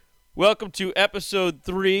Welcome to episode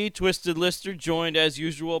 3, Twisted Lister, joined as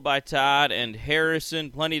usual by Todd and Harrison.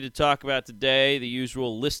 Plenty to talk about today, the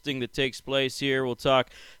usual listing that takes place here. We'll talk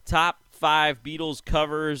top 5 Beatles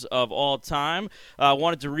covers of all time.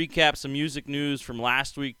 Wanted to recap some music news from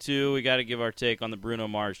last week, too. We got to give our take on the Bruno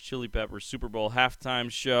Mars Chili Peppers Super Bowl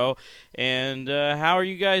halftime show. And how are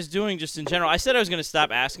you guys doing just in general? I said I was going to stop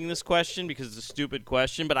asking this question because it's a stupid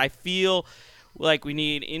question, but I feel like we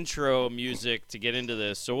need intro music to get into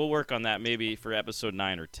this, so we'll work on that maybe for episode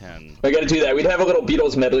 9 or 10. We got to do that. We'd have a little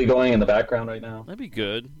Beatles medley going in the background right now. That'd be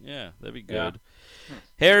good. Yeah, that'd be good. Yeah.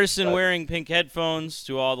 Harrison wearing pink headphones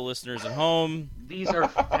to all the listeners at home. These are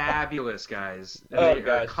fabulous, guys. Oh, They are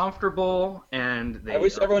gosh. comfortable, and they I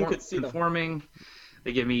wish are everyone could see them. conforming.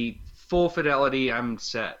 They give me full fidelity. I'm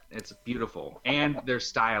set. It's beautiful, and they're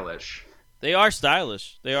stylish. They are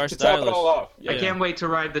stylish. They are To top it stylish. all off. I Yeah. can't wait to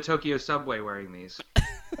ride the Tokyo subway wearing these.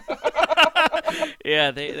 Yeah,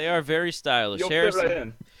 they are very stylish. You'll fit right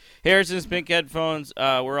in. Harrison's pink headphones.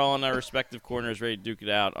 We're all in our respective corners, ready to duke it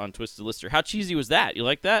out on Twisted Lister. How cheesy was that? You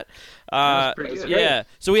like that? That was pretty good. Yeah.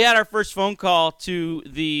 So we had our first phone call to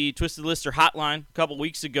the Twisted Lister hotline a couple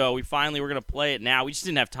weeks ago. We're going to play it now. We just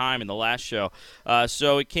didn't have time in the last show.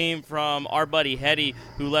 So it came from our buddy Hetty,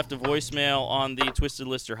 who left a voicemail on the Twisted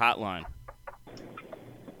Lister hotline.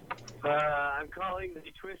 I'm calling the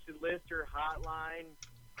Twisted Lister hotline.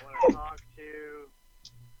 I want to talk to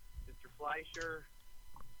Mr. Fleischer.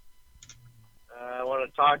 I want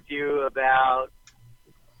to talk to you about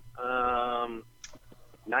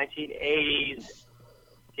 1980s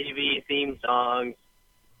TV theme songs,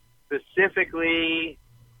 specifically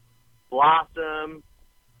Blossom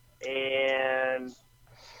and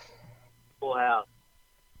Full House.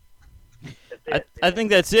 That's it. I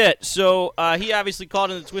think that's it. So he obviously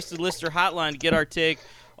called in the Twisted Lister hotline to get our take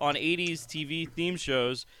on 80s TV theme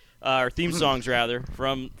shows, or theme songs rather,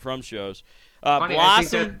 from shows. Funny, I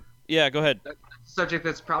Blossom. think Yeah, go ahead. that's a subject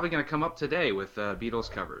that's probably going to come up today with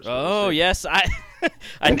Beatles covers. Oh, yes. I think it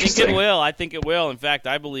Interesting. will. I think it will. In fact,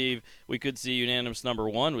 I believe we could see unanimous number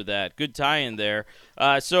 1 with that. Good tie-in there.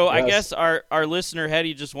 So I Yes. guess our listener,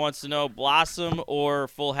 Hetty, just wants to know Blossom or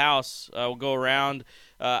Full House. We'll go around.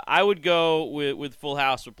 I would go with Full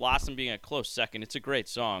House, with Blossom being a close second. It's a great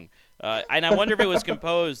song. And I wonder if it was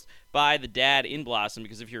composed by the dad in Blossom,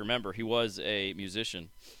 because if you remember, he was a musician.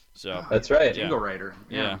 So That's right. Jingle writer.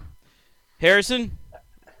 yeah. Harrison,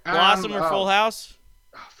 Blossom or Full House?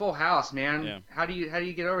 Full House, man. Yeah. How do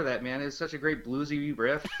you get over that, man? It's such a great bluesy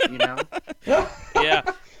riff, you know. Yeah.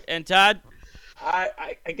 And Todd?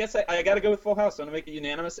 I guess I got to go with Full House. I'm going to make it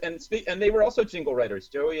unanimous. And they were also jingle writers,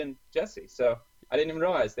 Joey and Jesse. So I didn't even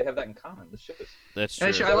realize they have that in common. The shows. That's true.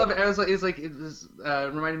 Actually, I love it.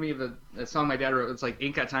 It reminded me of a song my dad wrote. It's like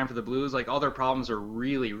 "Ain't Got Time for the Blues." Like all their problems are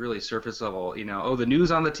really, really surface level. You know, the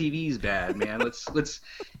news on the TV's bad, man. Let's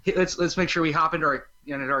make sure we hop into our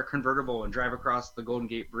convertible and drive across the Golden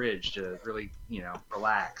Gate Bridge to really,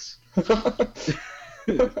 relax.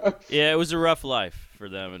 Yeah, it was a rough life for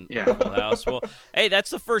them in Yeah. Full House. Well, hey, that's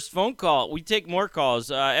the first phone call. We take more calls.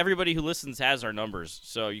 Everybody who listens has our numbers,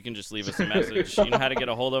 so you can just leave us a message. You know how to get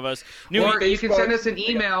a hold of us. Or you can send us an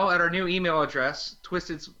email at our new email address,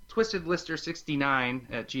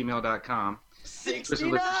 twistedlister69@gmail.com.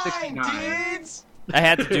 69 dudes! I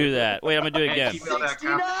had to do that. Wait, I'm going to do it At again.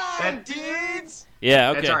 gmail.com. 69 dudes!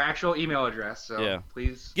 Yeah, That's okay. our actual email address, so Yeah.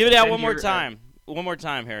 please Give it out send one more your, time. One more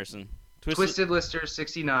time, Harrison.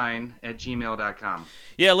 twistedlister69@gmail.com.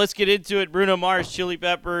 Yeah, let's get into it. Bruno Mars, Chili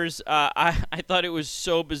Peppers. I thought it was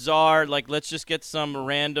so bizarre. Like, let's just get some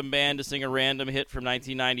random band to sing a random hit from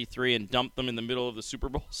 1993 and dump them in the middle of the Super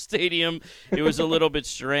Bowl stadium. It was a little bit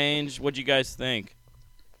strange. What'd you guys think?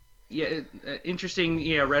 Yeah, interesting.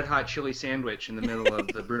 Red hot chili sandwich in the middle of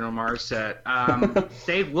the Bruno Mars set.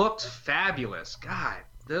 They looked fabulous. God,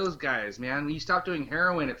 those guys, man. You stop doing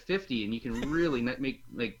heroin at 50, and you can really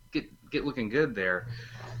get looking good there.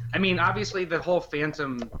 I mean, obviously, the whole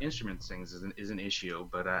Phantom Instruments things is an issue,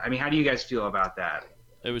 but I mean, how do you guys feel about that?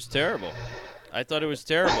 It was terrible. I thought it was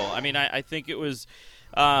terrible. I mean, I think it was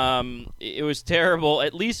terrible.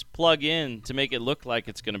 At least plug in to make it look like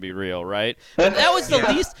it's going to be real, right? But that was the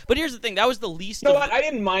least. But here's the thing: that was the least. You know of, what? I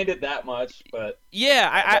didn't mind it that much, but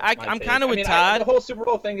yeah, that's my I'm take. kind of I with mean, Todd. the whole Super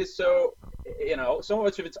Bowl thing is so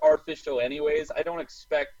much of it's artificial anyways. I don't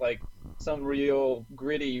expect some real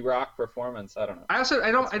gritty rock performance. I don't know.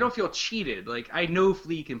 I don't feel cheated. Like, I know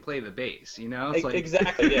Flea can play the bass, you know? It's like,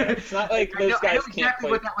 Exactly, yeah. It's not like those I know guys can't exactly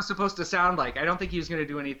play. what that was supposed to sound like. I don't think he was going to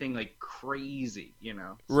do anything like crazy, you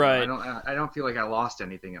know? So Right. I don't feel like I lost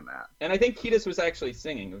anything in that. And I think Kiedis was actually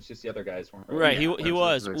singing. It was just the other guys weren't. Right, Yeah, he that's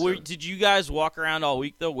was. what I said. Did you guys walk around all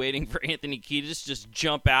week though, waiting for Anthony Kiedis just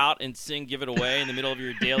jump out and sing "Give It Away" in the middle of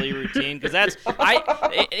your daily routine? Because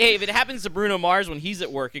hey, if it happens to Bruno Mars when he's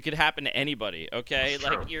at work, it could happen to anybody. Okay,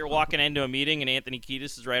 Sure. like you're walking into a meeting and Anthony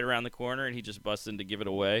Kiedis is right around the corner and he just busts in to "Give It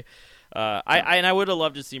Away." I would have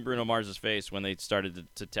loved to see Bruno Mars's face when they started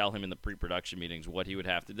to tell him in the pre-production meetings what he would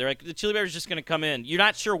have to. They're like, the Chili Peppers just going to come in. You're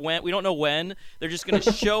not sure when. We don't know when. They're just going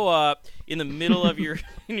to show up in the middle of your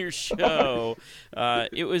show.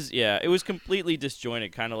 It was completely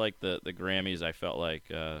disjointed, kind of like the Grammys. I felt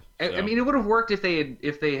like. I mean, it would have worked if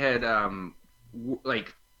they had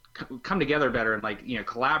like come together better and, like, you know,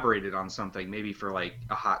 collaborated on something maybe for like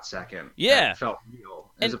a hot second. Yeah. That felt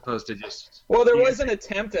real as opposed to just. Well, there was an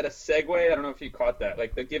attempt at a segue. I don't know if you caught that,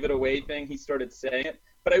 like the "Give It Away" thing. He started saying it,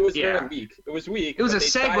 but it was very weak. It was weak. It was a but they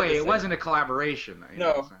tried segue. to It sing. wasn't a collaboration. You know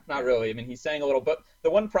what No, I'm saying? not really. I mean, he sang a little, but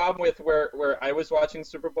the one problem with where I was watching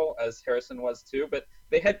Super Bowl, as Harrison was too, but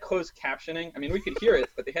they had closed captioning. I mean, we could hear it,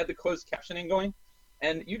 but they had the closed captioning going,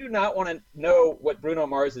 and you do not want to know what Bruno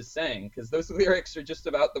Mars is saying because those lyrics are just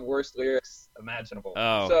about the worst lyrics imaginable.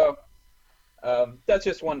 Oh. So that's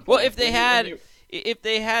just one. Well, point. if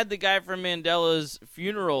they had the guy from Mandela's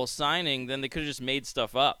funeral signing, then they could have just made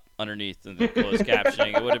stuff up underneath the closed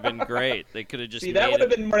captioning. It would have been great. They could have just See, that made would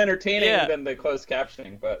have it. been more entertaining Yeah. than the closed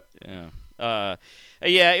captioning, but.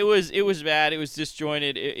 Yeah, it was bad. It was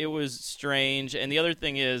disjointed. It was strange. And the other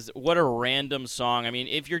thing is, what a random song. I mean,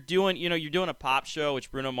 if you're doing a pop show,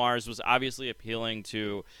 which Bruno Mars was obviously appealing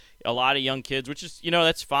to a lot of young kids, which is,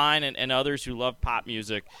 that's fine, and others who love pop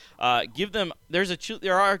music. Give them.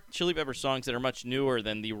 There are Chili Pepper songs that are much newer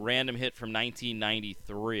than the random hit from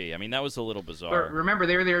 1993. I mean, that was a little bizarre. But remember,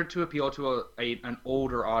 they were there to appeal to an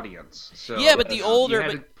older audience. So Yeah, but the older, you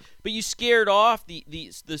had but you scared off the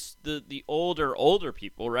older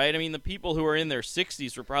people, right? I mean, the people who are in their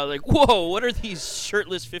 60s were probably like, "Whoa, what are these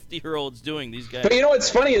shirtless 50-year-olds doing?" These guys. But you know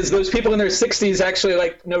what's funny is those people in their 60s actually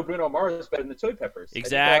know Bruno Mars better than the Chili Peppers. I think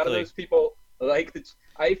Exactly. a lot of those people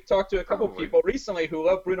I've talked to a couple Probably. people recently who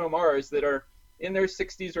love Bruno Mars that are in their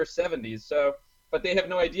 60s or 70s. So, but they have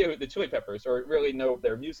no idea who the Chili Peppers or really know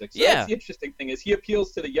their music. So Yeah. that's the interesting thing is he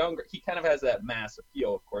appeals to the younger. He kind of has that mass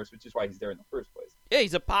appeal, of course, which is why he's there in the first place. Yeah,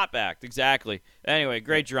 he's a pop act, exactly. Anyway,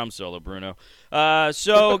 great drum solo, Bruno.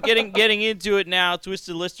 So getting into it now,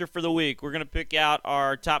 Twisted Lister for the week. We're going to pick out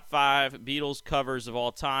our top 5 Beatles covers of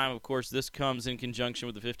all time. Of course, this comes in conjunction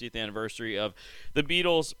with the 50th anniversary of the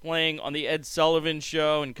Beatles playing on the Ed Sullivan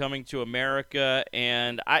Show and coming to America.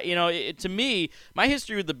 And to me, my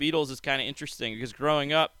history with the Beatles is kind of interesting because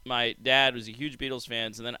growing up, my dad was a huge Beatles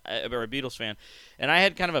fan, and I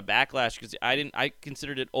had kind of a backlash because I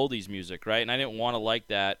considered it oldies music, right? And I didn't want to like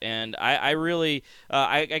that. And I really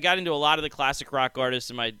I got into a lot of the classic rock artists,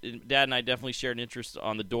 and my dad and I definitely shared an interest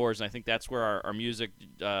on the Doors, and I think that's where our music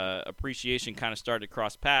appreciation kind of started to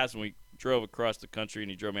cross paths when we drove across the country,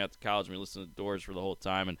 and he drove me out to college, and we listened to the Doors for the whole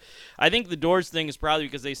time. And I think the Doors thing is probably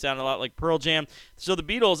because they sound a lot like Pearl Jam. So the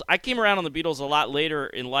Beatles, I came around on the Beatles a lot later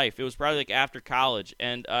in life. It was probably like after college.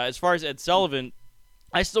 And as far as Ed Sullivan,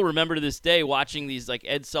 I still remember to this day watching these like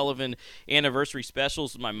Ed Sullivan anniversary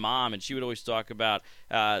specials with my mom, and she would always talk about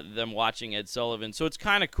them watching Ed Sullivan. So it's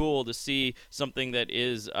kind of cool to see something that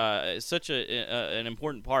is such an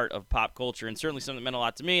important part of pop culture, and certainly something that meant a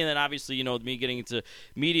lot to me. And then obviously, me getting into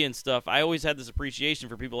media and stuff, I always had this appreciation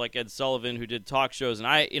for people like Ed Sullivan who did talk shows, and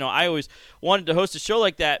I always wanted to host a show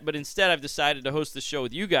like that, but instead I've decided to host the show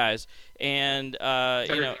with you guys. And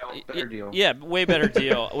Better deal. Yeah, way better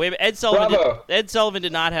deal. Ed Sullivan. Bravo. Ed Sullivan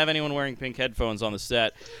did not have anyone wearing pink headphones on the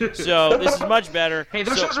set, so this is much better. Hey,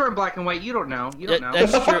 those shows are in black and white. You don't know.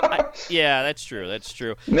 That's true. That's true. That's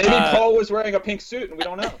true. Maybe Paul was wearing a pink suit and we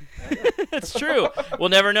don't know. That's true. We'll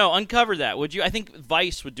never know. Uncover that, would you? I think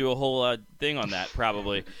Vice would do a whole thing on that,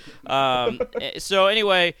 probably. So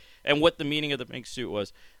anyway, and what the meaning of the pink suit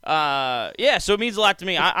was. So it means a lot to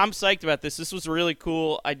me. I'm psyched about this. This was a really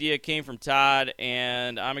cool idea. It came from Todd,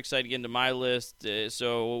 and I'm excited to get into my list.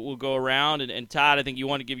 So we'll go around. And Todd, I think you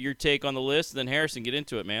want to give your take on the list, and then Harrison, get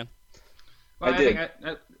into it, man. Well, I did.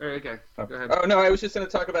 Okay, go ahead. Oh no, I was just going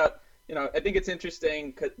to talk about. I think it's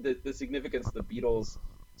interesting the significance of the Beatles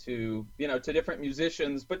to to different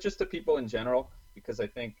musicians, but just to people in general, because I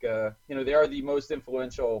think they are the most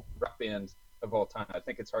influential rock band of all time. I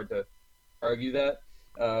think it's hard to argue that.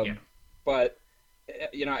 But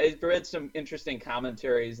I've read some interesting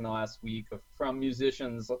commentaries in the last week from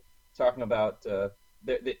musicians talking about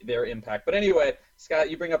their impact. But anyway, Scott,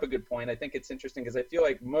 you bring up a good point. I think it's interesting because I feel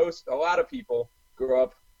like a lot of people grow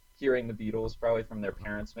up hearing the Beatles, probably from their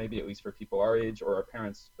parents, maybe at least for people our age, or our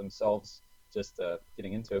parents themselves just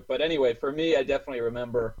getting into it. But anyway, for me, I definitely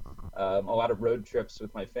remember a lot of road trips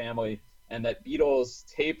with my family, and that Beatles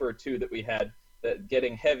tape or two that we had, that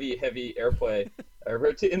getting heavy airplay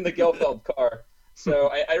in the Gelfeld car.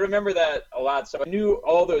 So I remember that a lot. So I knew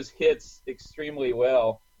all those hits extremely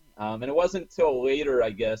well. And it wasn't until later,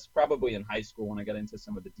 I guess, probably in high school, when I got into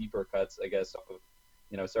some of the deeper cuts, I guess, of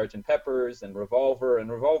Sgt. Pepper's and Revolver.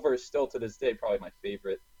 And Revolver is still to this day probably my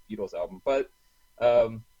favorite Beatles album. But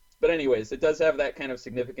anyways, it does have that kind of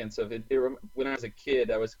significance of it. When I was a kid,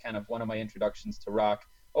 that was kind of one of my introductions to rock,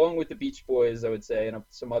 along with the Beach Boys, I would say, and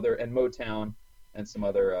Motown and some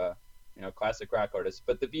other classic rock artists.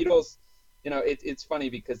 But the Beatles, it's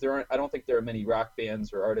funny because I don't think there are many rock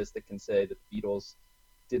bands or artists that can say that the Beatles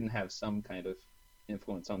didn't have some kind of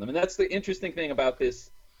influence on them. And that's the interesting thing about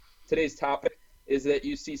today's topic, is that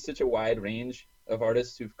you see such a wide range of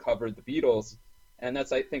artists who've covered the Beatles. And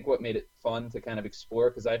that's, I think, what made it fun to kind of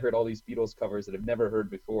explore, because I heard all these Beatles covers that I've never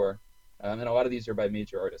heard before. And a lot of these are by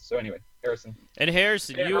major artists. So anyway, Harrison. And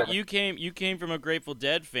Harrison, you came from a Grateful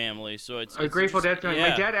Dead family, so it's a Grateful Dead family.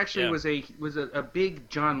 Yeah, my dad actually was a big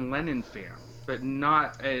John Lennon fan, but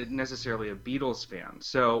not necessarily a Beatles fan.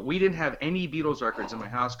 So we didn't have any Beatles records in my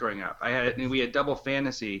house growing up. We had Double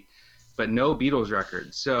Fantasy, but no Beatles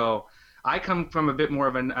records. So I come from a bit more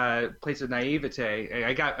of a place of naivete.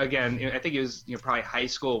 I got, again, I think it was probably high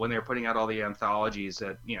school when they were putting out all the anthologies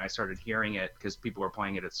that I started hearing it because people were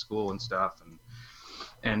playing it at school and stuff,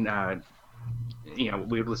 and we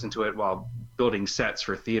would listen to it while building sets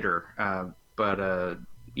for theater. I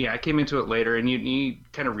came into it later, and you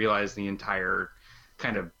kind of realize the entire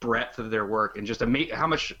kind of breadth of their work and just how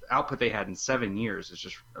much output they had in 7 years is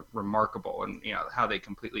just remarkable, and how they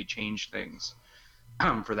completely changed things.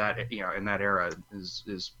 For that, in that era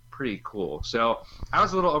is pretty cool. So I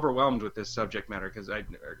was a little overwhelmed with this subject matter because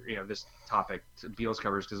this topic, Beatles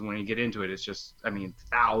covers, because when you get into it, it's just,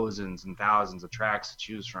 thousands and thousands of tracks to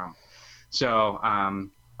choose from. So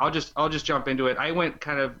I'll just jump into it. I went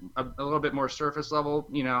kind of a little bit more surface level,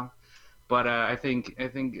 but I think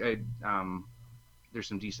there's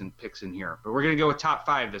some decent picks in here. But we're gonna go with top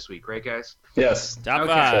 5 this week, right, guys? Yes. Top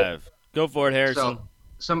 5. Go for it, Harrison.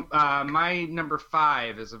 So my number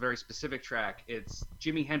 5 is a very specific track. It's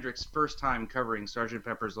Jimi Hendrix's first time covering Sgt.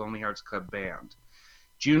 Pepper's Lonely Hearts Club Band.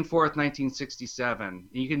 June 4th, 1967. And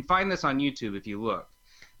you can find this on YouTube if you look.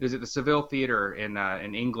 It was at the Seville Theatre in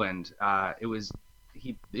England.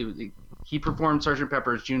 He performed Sgt.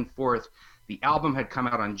 Pepper's June 4th. The album had come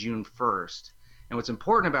out on June 1st. And what's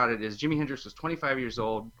important about it is Jimi Hendrix was 25 years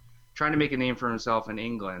old, trying to make a name for himself in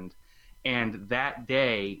England. And that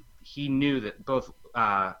day, he knew that both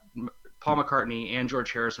Paul McCartney and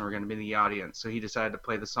George Harrison were going to be in the audience, so he decided to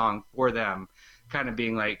play the song for them, kind of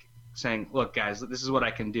being like saying, look, guys, this is what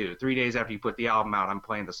I can do. 3 days after you put the album out, I'm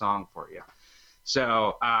playing the song for you.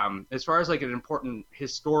 So as far as like an important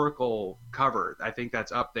historical cover, I think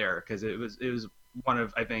that's up there because it was one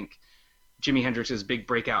of, I think, Jimi Hendrix's big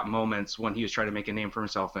breakout moments when he was trying to make a name for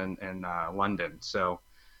himself in London. So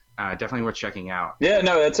definitely worth checking out. Yeah,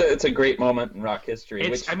 no, it's a great moment in rock history.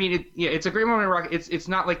 It's a great moment in rock. It's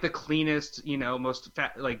not like the cleanest, most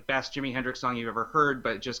best Jimi Hendrix song you've ever heard,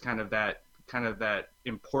 but just kind of that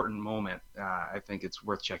important moment. I think it's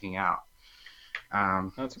worth checking out.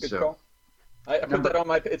 That's a good call. I put that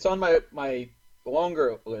on it's on my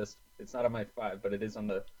longer list. It's not on my 5, but it is on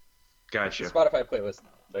the Spotify playlist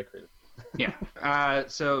that I created. Yeah.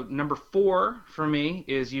 So number 4 for me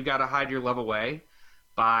is You Gotta Hide Your Love Away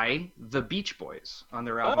by the Beach Boys on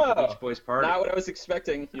their album The Beach Boys Party. Not what I was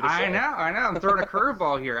expecting you to say. I know. I'm throwing a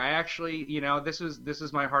curveball here. I actually, this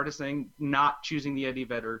is my hardest thing, not choosing the Eddie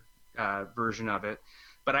Vedder version of it,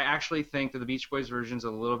 but I actually think that the Beach Boys version is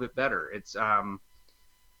a little bit better.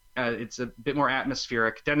 It's a bit more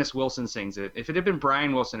atmospheric. Dennis Wilson sings it. If it had been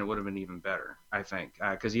Brian Wilson, it would have been even better, I think,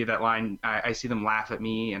 because you have that line, I see them laugh at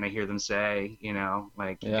me and I hear them say, you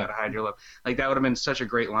gotta hide your love. Like, that would have been such a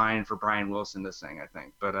great line for Brian Wilson to sing, I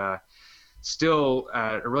think. But still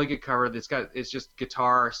a really good cover. It's just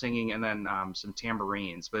guitar singing and then some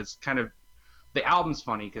tambourines, but it's kind of, the album's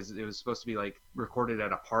funny because it was supposed to be like recorded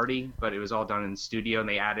at a party, but it was all done in studio, and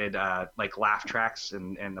they added like laugh tracks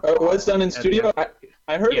and it was done in studio.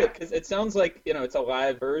 I heard it because it sounds like it's a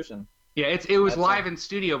live version. Yeah, it was live in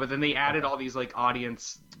studio, but then they added all these like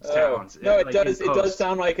audience sounds. No, it does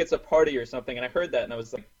sound like it's a party or something, and I heard that and I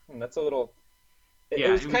was like, that's a little It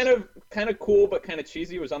was kind of cool, but kind of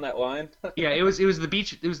cheesy. It was on that line. Yeah, it was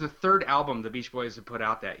the third album the Beach Boys had put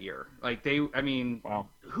out that year. Like Wow.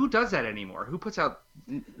 who does that anymore? Who puts out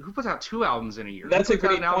 2 albums in a year? That's who a puts out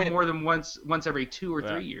great an album point. more than once every 2 or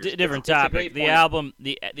 3 years? Different It's a topic. great The point.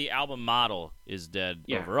 album model is dead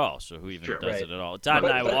overall. So who even Sure. does Right. it at all? Todd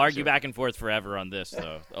and I will But- argue back and forth forever on this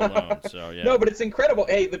though alone. So yeah. No, but it's incredible.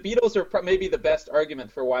 Hey, the Beatles are maybe the best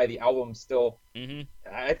argument for why the album still,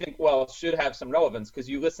 I think, should have some relevance, because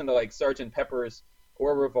you listen to like Sgt. Pepper's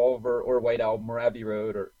or Revolver or White Album or Abbey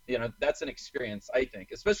Road, or that's an experience, I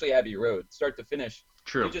think, especially Abbey Road, start to finish.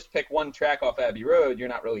 True. You just pick one track off Abbey Road, you're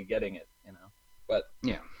not really getting it, But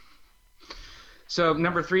Yeah. So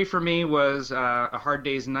number 3 for me was A Hard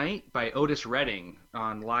Day's Night by Otis Redding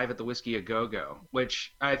on Live at the Whiskey A Go Go,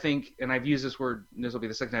 which I think, and I've used this word, this will be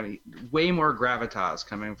the second time, way more gravitas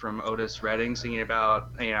coming from Otis Redding, singing about,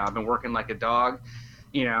 I've been working like a dog,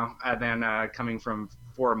 and then coming from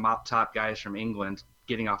 4 mop top guys from England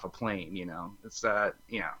getting off a plane, It's,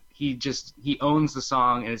 he owns the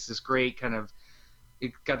song, and it's this great kind of,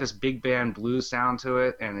 it got this big band blues sound to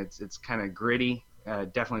it, and it's kind of gritty,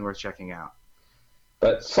 definitely worth checking out.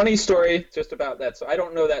 But funny story just about that. So I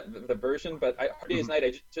don't know the version, but Hard Day's Night,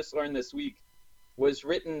 I just learned this week, was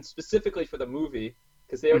written specifically for the movie,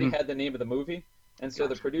 because they already had the name of the movie. And so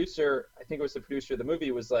the producer, I think it was the producer of the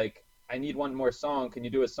movie, was like, I need one more song. Can you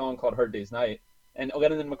do a song called Hard Day's Night? And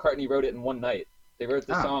Lennon and McCartney wrote it in one night. They wrote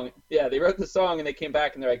the song. Yeah, they wrote the song, and they came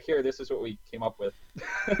back, and they're like, here, this is what we came up with.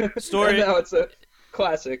 Story. And now it's a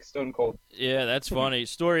classic, Stone Cold. Yeah, that's funny.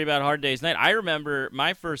 Story about Hard Day's Night. I remember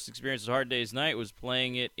my first experience with Hard Day's Night was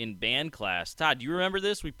playing it in band class. Todd, do you remember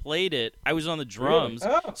this? We played it. I was on the drums.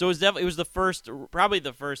 Really? Oh. So it was the first, probably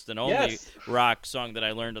the first and only Yes. rock song that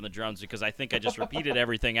I learned on the drums, because I think I just repeated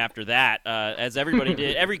everything after that, as everybody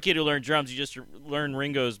did. Every kid who learned drums, you just learn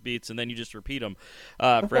Ringo's beats, and then you just repeat them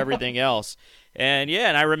for everything else. And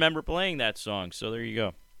I remember playing that song. So there you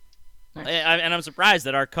go. Nice. And I'm surprised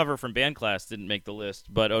that our cover from band class didn't make the list,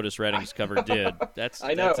 but Otis Redding's cover did. That's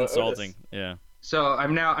insulting. Otis. Yeah. So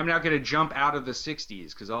I'm now going to jump out of the 60s,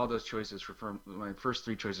 because all those choices my first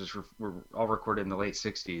 3 choices were all recorded in the late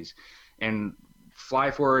 60s, and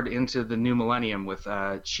fly forward into the new millennium with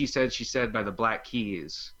She Said by the Black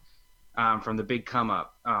Keys, from the Big Come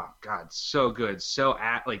Up. Oh God, so good, so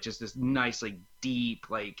just this nice, like, deep,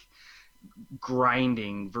 like,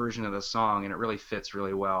 grinding version of the song, and it really fits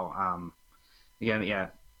really well. Again,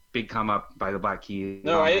 Big Come Up by the Black Keys.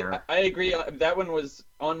 No, I agree. That one was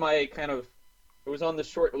on my it was on the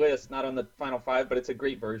short list, not on the final 5, but it's a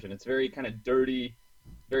great version. It's very kind of dirty,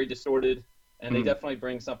 very distorted, and they definitely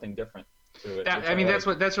bring something different to it.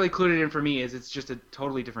 That's really clued it in for me, is it's just a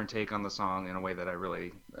totally different take on the song in a way that I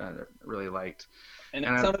really liked. And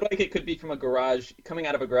it sounded like it could be from coming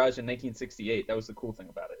out of a garage in 1968. That was the cool thing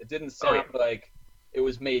about it. It didn't sound like it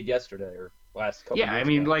was made yesterday or last couple years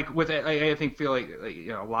ago. Like with it, I feel like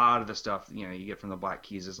a lot of the stuff you get from the Black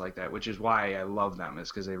Keys is like that, which is why I love them, is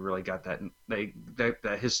because they really got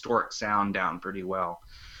that historic sound down pretty well.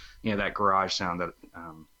 That garage sound that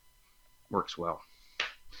works well.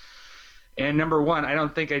 And number 1, I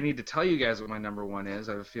don't think I need to tell you guys what my number 1 is.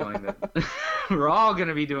 I have a feeling that we're all going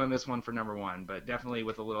to be doing this one for number 1, but definitely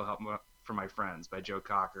with a little help from my friends by Joe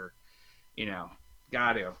Cocker.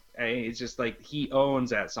 Got to. It's just like he owns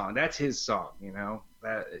that song. That's his song.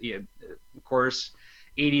 Of course,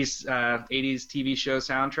 80s TV show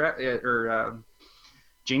soundtrack or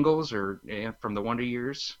jingles or from the Wonder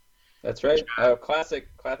Years. That's right. Classic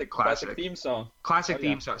theme song.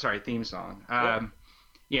 Theme song. Sorry, theme song.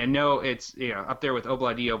 Yeah. It's up there with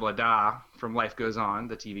Obla Di Obla Da from Life Goes On,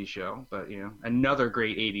 the TV show. But another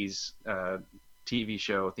great 80s TV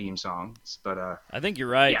show theme songs. But I think you're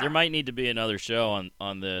right. There might need to be another show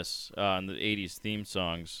on this on the 80s theme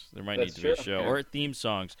songs. There might need to be a show or theme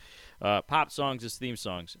songs, pop songs as theme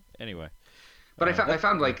songs. Anyway. But I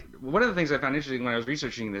found like one of the things I found interesting when I was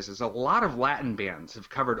researching this is a lot of Latin bands have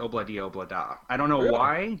covered Obla Di Obla Da. I don't know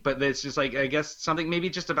why, but it's just like, I guess something maybe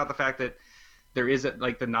just about the fact that there is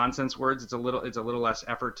like the nonsense words. It's a little less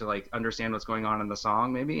effort to like understand what's going on in the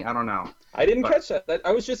song. Maybe, I don't know. I didn't catch that.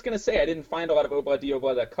 I was just gonna say I didn't find a lot of Obla Di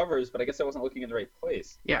Obla Da covers, but I guess I wasn't looking in the right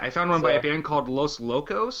place. Yeah, I found one by a band called Los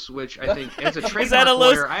Locos, which I think as a trademark Is that a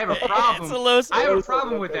lawyer, I have a problem. It's I have a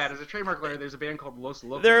problem with that as a trademark lawyer. There's a band called Los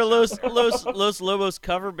Locos. They're a Los Lobos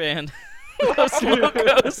cover band. Los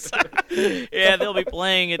Locos. Yeah, they'll be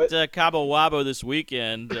playing at Cabo Wabo this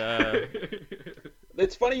weekend.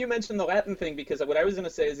 It's funny you mentioned the Latin thing, because what I was going to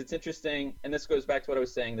say is it's interesting, and this goes back to what I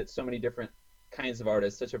was saying, that so many different kinds of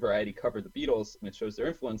artists, such a variety, covered the Beatles, and it shows their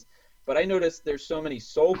influence. But I noticed there's so many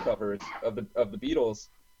soul covers of the Beatles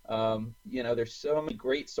There's so many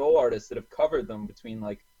great soul artists that have covered them, between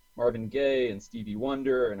like Marvin Gaye and Stevie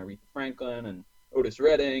Wonder and Aretha Franklin and Otis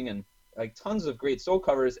Redding, and like tons of great soul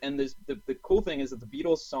covers. And the cool thing is that the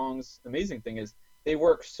Beatles songs, the amazing thing is they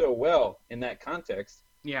work so well in that context.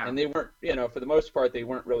 Yeah. And they weren't, for the most part, they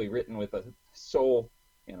weren't really written with a soul,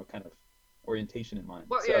 kind of orientation in mind.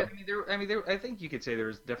 Well, so, yeah, I think you could say there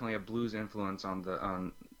was definitely a blues influence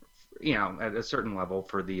on at a certain level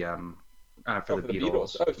for the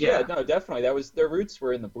Beatles. Oh yeah, no, definitely. That was their roots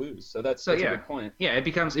were in the blues, so that's a good point. Yeah, it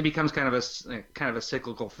becomes kind of a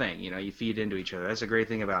cyclical thing. You feed into each other. That's a great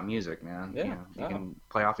thing about music, man. Yeah, you can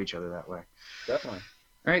play off each other that way. Definitely.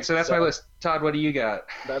 All right, so that's my list. Todd, what do you got?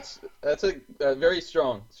 That's a very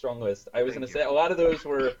strong list. I was going to say a lot of those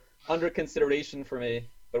were under consideration for me,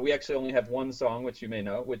 but we actually only have one song, which you may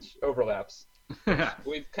know, which overlaps.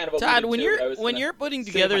 We've kind of Todd, when you're putting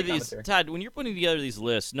together these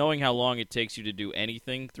lists, knowing how long it takes you to do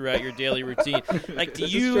anything throughout your daily routine, like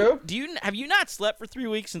have you not slept for 3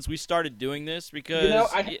 weeks since we started doing this? Because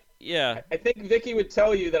I think Vicky would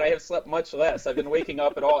tell you that I have slept much less. I've been waking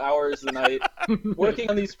up at all hours of the night, working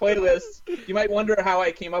on these playlists. You might wonder how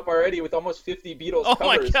I came up already with almost 50 Beatles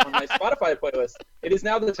covers on my Spotify playlist. It is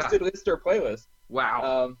now the Twisted Lister playlist.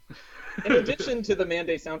 Wow. In addition to the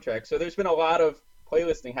Manday soundtrack, so there's been a lot of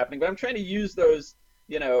playlisting happening, but I'm trying to use those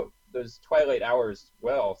twilight hours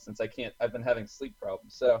well, since I've been having sleep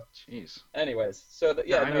problems. So, jeez. Anyways, so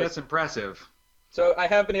that's impressive. So I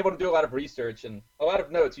have been able to do a lot of research and a lot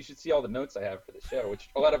of notes. You should see all the notes I have for the show, which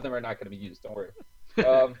a lot of them are not going to be used. Don't worry.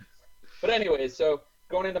 But anyways, so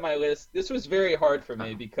going into my list, this was very hard for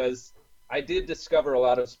me because I did discover a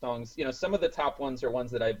lot of songs. Some of the top ones are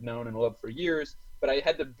ones that I've known and loved for years, but I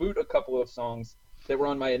had to boot a couple of songs that were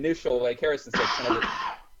on my initial, like Harrison said, kind of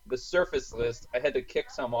the surface list. I had to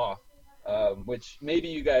kick some off, which maybe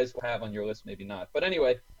you guys will have on your list, maybe not. But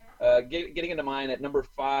anyway, getting into mine, at number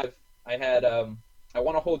 5, I had I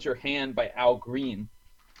Want to Hold Your Hand by Al Green,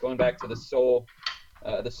 going back to the soul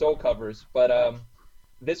covers. But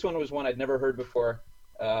this one was one I'd never heard before.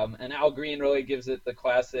 And Al Green really gives it the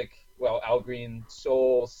classic, Al Green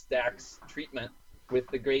soul Stax treatment, with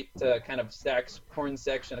the great kind of Stax horn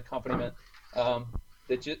section accompaniment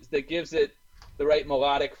that gives it the right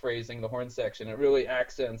melodic phrasing, the horn section. It really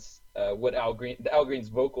accents what Al Green's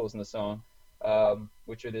vocals in the song,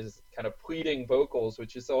 which are this kind of pleading vocals,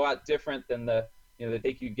 which is a lot different than the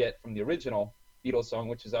take you get from the original Beatles song,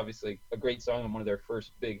 which is obviously a great song and one of their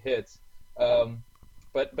first big hits.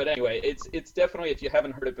 But anyway, it's definitely, if you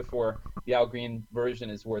haven't heard it before, the Al Green version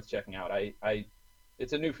is worth checking out.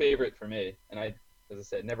 It's a new favorite for me, and as I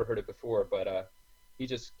said, never heard it before, but he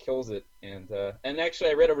just kills it. And actually,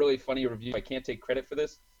 I read a really funny review. I can't take credit for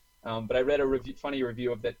this, but I read a funny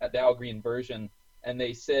review of the Al Green version, and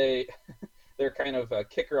they say their kind of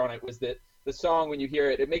kicker on it was that the song, when you hear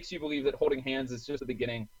it, it makes you believe that holding hands is just the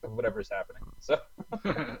beginning of whatever's happening. So,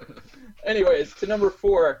 anyways, to number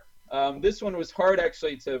 4. This one was hard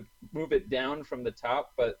actually to move it down from the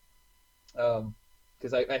top, but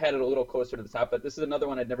because I had it a little closer to the top. But this is another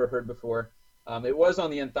one I'd never heard before. It was on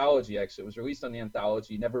the anthology, actually. It was released on the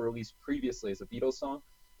anthology, never released previously as a Beatles song,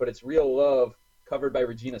 but it's Real Love, covered by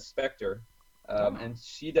Regina Spektor. And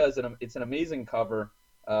she does it's an amazing cover.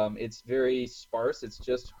 It's very sparse. It's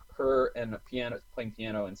just her and playing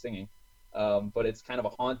piano and singing. But it's kind of a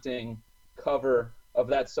haunting cover of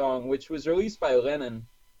that song, which was released by Lennon,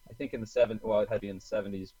 I think in the 70s. Well, it had to be in the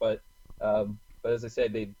 70s. But as I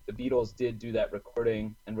said, the Beatles did do that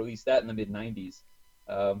recording and release that in the mid-90s.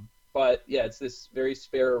 But yeah, it's this very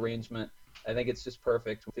spare arrangement. I think it's just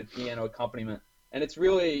perfect with the piano accompaniment, and it's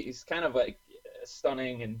kind of like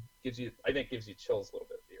stunning and gives you chills a little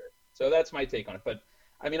bit to hear it. So that's my take on it. But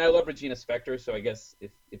I mean, I love Regina Spektor, so I guess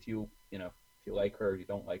if you like her or you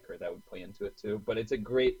don't like her, that would play into it too. But it's a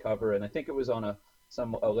great cover, and I think it was on a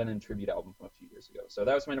Lennon tribute album from a few years ago. So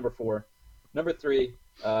that was my number 4. Number 3,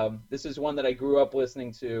 this is one that I grew up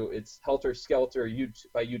listening to. It's Helter Skelter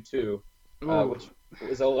by U2. Which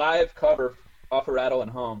is a live cover off of Rattle and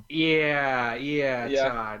Home. Yeah.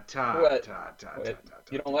 Todd.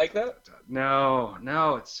 You don't like that?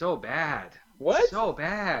 No, it's so bad. What? So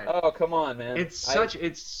bad. Oh, come on, man. It's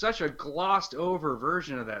such a glossed over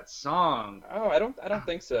version of that song. Oh, I don't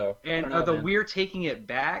think so. And We're Taking It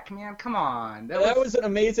Back, man. Come on. That was an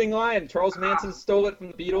amazing line. Charles Manson stole it from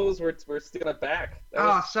the Beatles. We're stealing it back.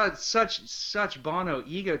 Such Bono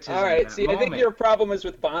egotism. All right. I think your problem is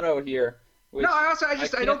with Bono here. No,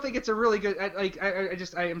 I don't think it's a really good.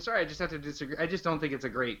 I'm sorry. I just have to disagree. I just don't think it's a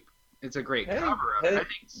great cover of it. I think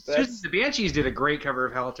Susan the Banshees did a great cover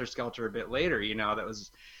of Helter Skelter a bit later. That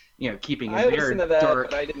was, keeping it there. I listened to that,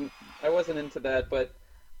 dark. but I wasn't into that. But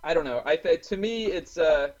I don't know. To me, it's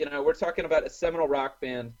we're talking about a seminal rock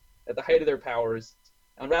band at the height of their powers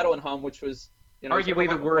on Rattle and Hum, which was Arguably the one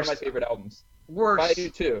of worst. my favorite albums. Worst. By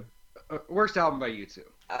U2. Worst album by U2.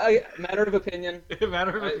 Matter of opinion.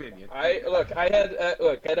 Matter of opinion. I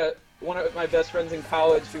had one of my best friends in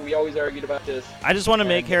college who we always argued about this. I just want to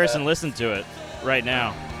make Harrison listen to it right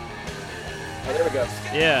now. Oh, there we go.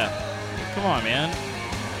 Yeah. Come on, man.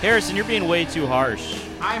 Harrison, you're being way too harsh.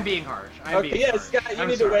 I'm being harsh. Scott, you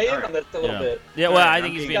need to weigh in on this a little bit. Yeah, well, I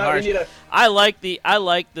think he's being harsh. I like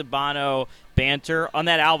the Bono banter on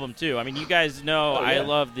that album too. I mean, you guys know I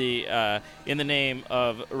love the In the Name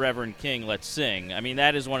of Reverend King, Let's Sing. I mean,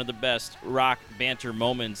 that is one of the best rock banter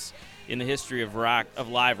moments in the history of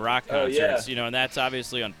live rock concerts. And that's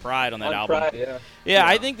obviously on Pride on that album. Pride, yeah.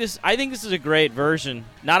 I think this is a great version.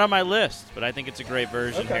 Not on my list, but I think it's a great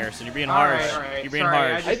version. Okay. Harrison, you're being harsh. All right. You're being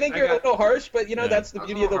harsh. I think you're a little harsh, but that's the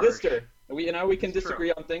beauty of the lister. We can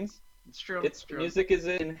disagree on things. It's true. Music is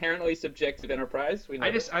an inherently subjective enterprise. We know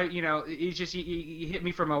you hit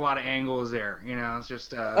me from a lot of angles there. It's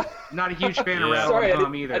just not a huge fan of Rattle and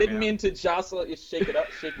Hum either. I didn't mean to jostle it. You shake it up.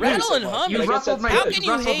 Rattle and Hum. You rustled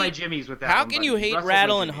my jimmies with that. How can you hate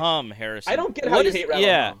Rattle and Hum, Harrison? I don't get how you hate Rattle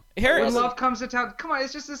and Hum. When Love Comes to Town. Come on,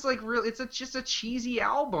 it's just this just a cheesy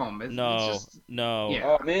album. No.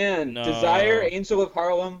 Oh man, no. Desire, Angel of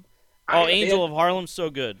Harlem. Angel of Harlem's so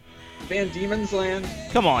good. Van Diemen's Land.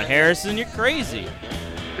 Come on, Harrison, you're crazy.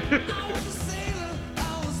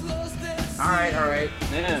 All right,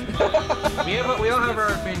 man. we all have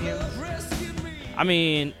our opinions. I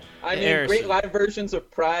mean, great live versions of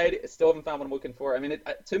Pride. Still haven't found what I'm looking for. I mean,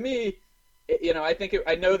 to me,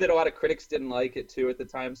 I know that a lot of critics didn't like it too at the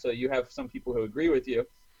time. So you have some people who agree with you,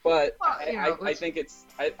 but I think it's.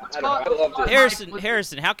 I don't know. I loved it.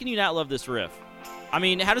 Harrison, how can you not love this riff? I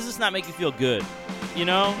mean, how does this not make you feel good?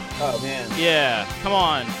 Oh man. Yeah. Come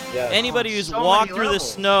on. Yeah. Anybody who's walked through the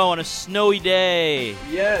snow on a snowy day.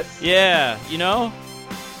 Yes. Yeah.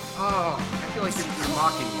 Oh, I feel like you're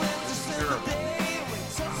mocking me. This is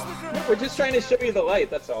terrible. We're just trying to show you the light.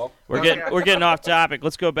 That's all. We're getting off topic.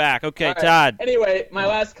 Let's go back. Okay, right. Todd. Anyway, my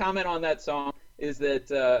last comment on that song is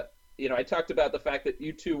that I talked about the fact that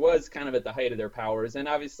U2 was kind of at the height of their powers, and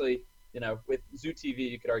obviously, with Zoo TV,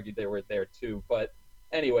 you could argue they were there too, but.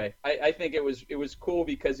 Anyway, I think it was cool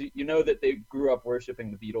because that they grew up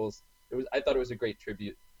worshiping the Beatles. I thought it was a great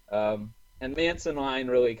tribute, and Manson line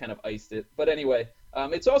really kind of iced it. But anyway,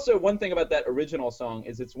 it's also one thing about that original song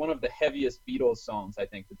is it's one of the heaviest Beatles songs I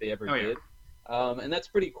think that they ever did, and that's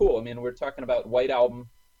pretty cool. I mean, we're talking about White Album,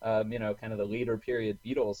 kind of the later period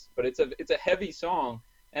Beatles, but it's a heavy song,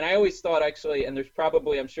 and I always thought actually, and there's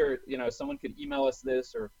probably I'm sure someone could email us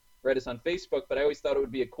this or read us on Facebook, but I always thought it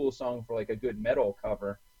would be a cool song for like a good metal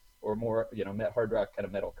cover or more, hard rock kind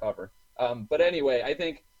of metal cover. But anyway, I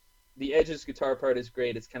think the Edge's guitar part is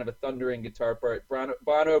great. It's kind of a thundering guitar part.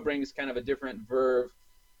 Bono brings kind of a different verve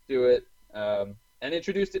to it and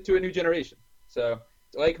introduced it to a new generation. So,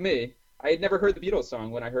 like me, I had never heard the Beatles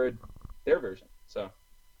song when I heard their version. So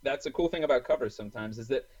that's a cool thing about covers sometimes is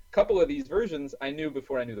that a couple of these versions I knew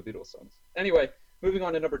before I knew the Beatles songs. Anyway, moving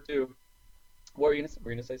on to number 2. What were you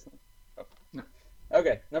gonna say something? Oh. No.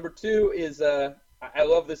 Okay, number 2 is I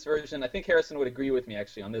love this version. I think Harrison would agree with me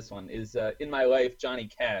actually on this one. Is In My Life, Johnny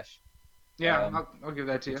Cash. Yeah, I'll give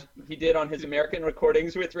that to you. He did on his American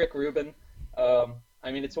recordings with Rick Rubin. I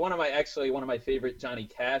mean, it's one of my favorite Johnny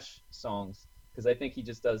Cash songs because I think he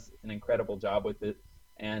just does an incredible job with it.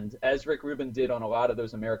 And as Rick Rubin did on a lot of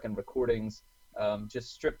those American recordings,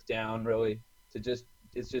 just stripped down really to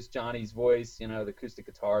it's just Johnny's voice, the acoustic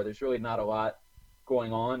guitar. There's really not a lot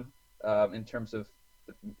going on in terms of,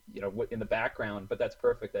 in the background, but that's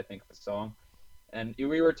perfect, I think, for the song. And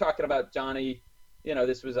we were talking about Johnny,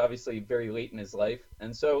 this was obviously very late in his life.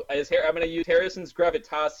 And so I'm going to use Harrison's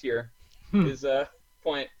gravitas here, his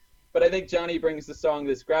point. But I think Johnny brings the song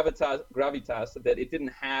this gravitas that it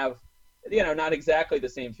didn't have, not exactly the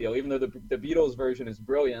same feel, even though the Beatles version is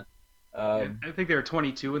brilliant. I think they were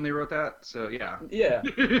 22 when they wrote that, so yeah. Yeah,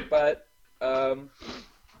 but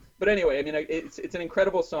anyway, I mean, it's an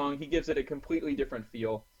incredible song. He gives it a completely different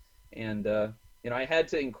feel, and I had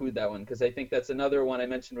to include that one because I think that's another one. I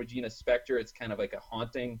mentioned Regina Spektor. It's kind of like a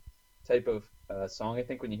haunting type of song, I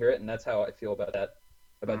think, when you hear it, and that's how I feel about that,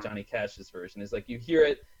 about Johnny Cash's version. Is like you hear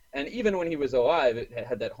it, and even when he was alive, it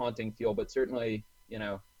had that haunting feel, but certainly,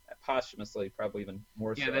 posthumously, probably even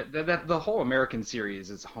more so. Yeah, the whole American series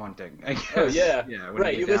is haunting, I guess. Oh, yeah.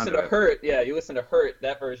 Right, you listen to it. Hurt. Yeah, you listen to Hurt.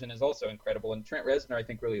 That version is also incredible, and Trent Reznor, I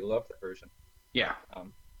think, really loved that version. Yeah.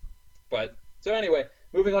 So anyway,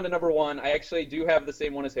 moving on to number 1, I actually do have the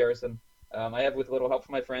same one as Harrison. I have With a Little Help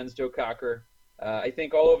from My Friends, Joe Cocker. I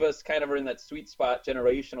think all of us kind of are in that sweet spot,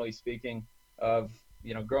 generationally speaking, of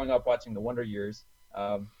growing up watching the Wonder Years.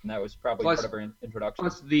 And that was probably part of our introduction.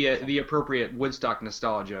 Plus the appropriate Woodstock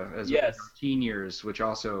nostalgia as Yes. teen years, which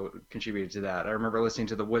also contributed to that. I remember listening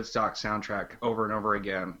to the Woodstock soundtrack over and over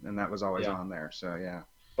again, and that was always on there. So yeah.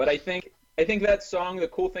 But I think that song, the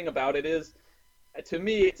cool thing about it is, to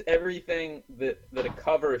me, it's everything that a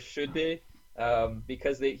cover should be,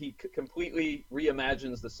 because he completely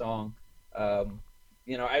reimagines the song.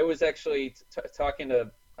 I was actually talking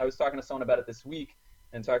to someone about it this week,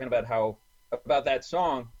 and talking about that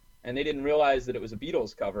song, and they didn't realize that it was a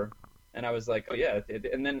Beatles cover, and I was like, oh yeah,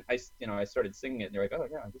 and then I started singing it, and they're like, oh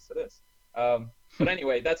yeah, I guess it is. But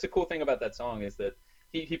anyway, that's the cool thing about that song, is that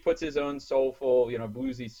he puts his own soulful,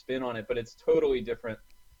 bluesy spin on it, but it's totally different.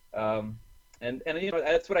 And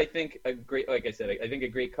that's what I think like I said, I think a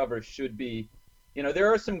great cover should be.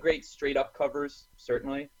 There are some great straight up covers,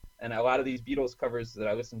 certainly, and a lot of these Beatles covers that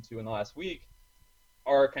I listened to in the last week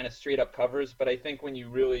are kind of straight up covers, but I think when you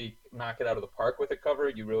really knock it out of the park with a cover,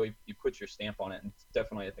 you put your stamp on it, and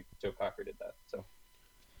definitely I think Joe Cocker did that. So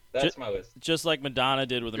that's my list. Just like Madonna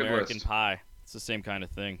did with Good American list. Pie. It's the same kind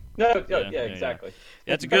of thing. No, yeah, exactly.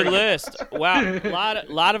 That's a good list. Wow,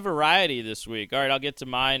 lot of variety this week. All right, I'll get to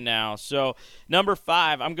mine now. So number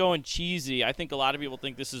 5, I'm going cheesy. I think a lot of people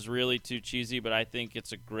think this is really too cheesy, but I think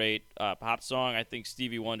it's a great pop song. I think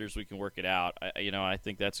Stevie Wonder's "We Can Work It Out." I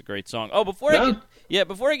think that's a great song. Oh, before I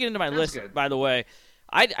get into my list, good. by the way,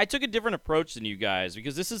 I took a different approach than you guys,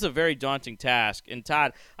 because this is a very daunting task. And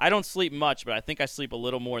Todd, I don't sleep much, but I think I sleep a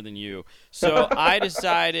little more than you. So I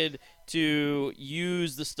decided to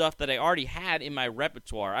use the stuff that I already had in my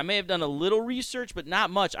repertoire. I may have done a little research, but not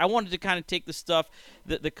much. I wanted to kind of take the stuff,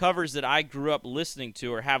 the covers that I grew up listening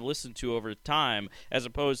to or have listened to over time, as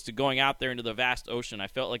opposed to going out there into the vast ocean. I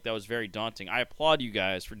felt like that was very daunting. I applaud you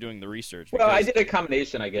guys for doing the research. Well, I did a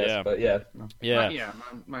combination, I guess, but yeah.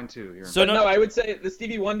 Mine too. So no, I would say the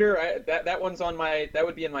Stevie Wonder, that one's that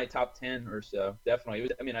would be in my top 10 or so,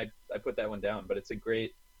 definitely. I put that one down, but it's a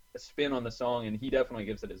great spin on the song, and he definitely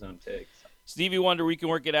gives it his own take. So. Stevie Wonder, "We Can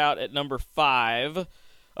Work It Out" at number 5.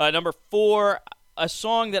 Number 4, a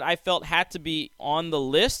song that I felt had to be on the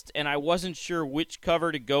list, and I wasn't sure which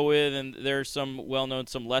cover to go with, and there's some well-known,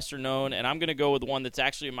 some lesser-known, and I'm going to go with one that's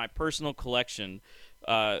actually in my personal collection,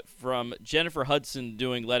 from Jennifer Hudson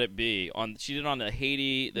doing "Let It Be." She did on the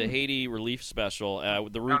Haiti relief special.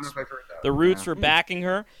 With the Roots were backing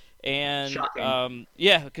her. And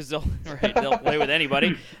because they'll play with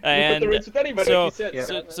anybody. And the Roots with anybody,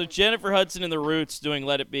 so Jennifer Hudson and the Roots doing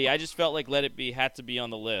 "Let It Be." I just felt like "Let It Be" had to be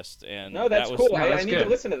on the list, and no, that's cool. I need to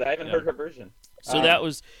listen to that. I haven't heard her version. So that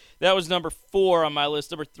was number 4 on my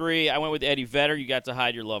list. Number 3, I went with Eddie Vedder. "You Got to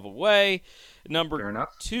Hide Your Love Away." Number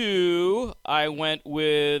 2, I went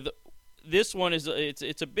with. This one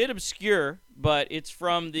it's a bit obscure, but it's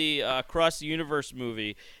from the Across the Universe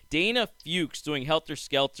movie. Dana Fuchs doing "Helter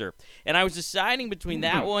Skelter," and I was deciding between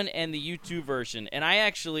that one and the U2 version. And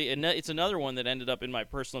it's another one that ended up in my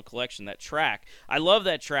personal collection. That track, I love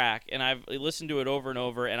that track, and I've listened to it over and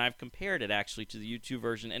over, and I've compared it actually to the U2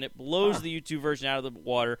 version, and it blows the U2 version out of the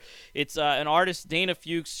water. It's an artist, Dana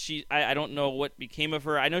Fuchs. I don't know what became of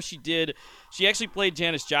her. I know she actually played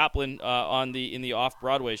Janis Joplin in the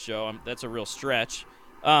Off-Broadway show. That's a real stretch.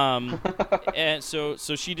 And so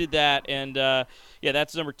she did that, and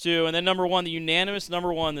that's number 2. And then number 1, the unanimous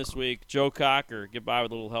number 1 this week, Joe Cocker, "Goodbye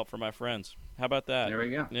with a Little Help from My Friends." How about that? There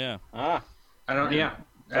we go. Yeah. I don't. Yeah.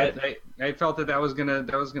 I felt that was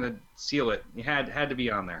gonna seal it. You had to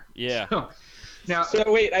be on there. Yeah.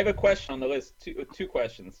 So wait, I have a question on the list. Two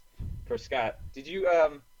questions for Scott. Did you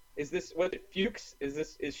Is this Fuchs?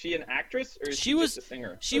 Is she an actress or is she just a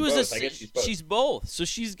singer? She was both? I guess she's both. She's both. So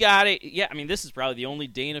she's got it. Yeah, I mean, this is probably the only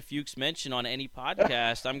Dana Fuchs mention on any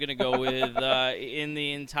podcast I'm going to go with in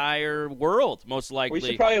the entire world, most likely. We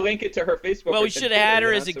should probably link it to her Facebook. Well, we should have had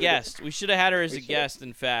her as a guest. We should have had her as a guest,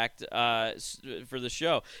 in fact, for the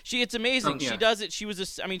show. It's amazing. She does it.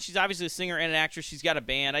 She's obviously a singer and an actress. She's got a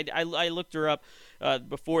band. I looked her up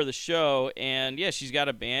before the show, and she's got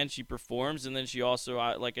a band. She performs, and then she also,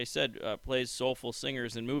 like I said, plays soulful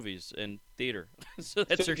singers in movies and theater. So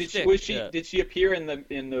that's her shtick. Did she appear in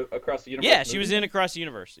the Across the Universe? Yeah, she was in Across the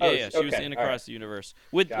Universe. She was in Across the Universe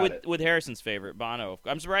with Harrison's favorite, Bono.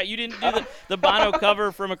 I'm surprised you didn't do the Bono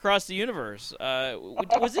cover from Across the Universe.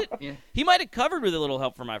 Was it? Yeah. He might have covered "With a Little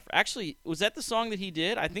Help from My." Actually, was that the song that he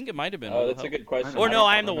did? I think it might have been. Oh, that's a good question. Or no,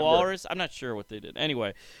 I Am the Walrus. I'm not sure what they did.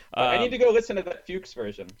 Anyway, I need to go listen to that Fuchs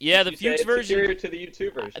version. Yeah, the Fuchs version superior to the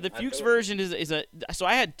U2 version. The Fuchs version is so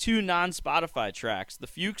I had 2 non-Spotify tracks. The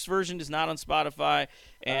Fuchs version is not on Spotify,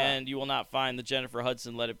 and you will not find the Jennifer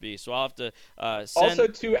Hudson Let It Be. So I'll have to send. Also,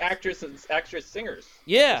 two singers.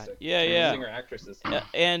 Yeah, Interesting. yeah. Singer actresses.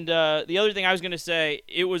 And the other thing I was going to say,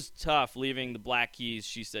 it was tough leaving the Black Keys.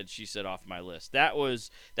 She said off my list. That was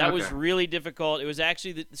really difficult. It was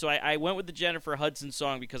actually so I went with the Jennifer Hudson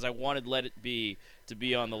song because I wanted Let It Be to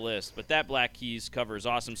be on the list. But that Black Keys cover is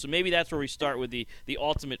awesome. So maybe that's where we start with the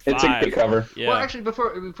ultimate five. It's a good cover. Yeah. Well, actually,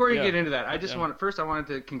 before you Yeah. get into that, I wanted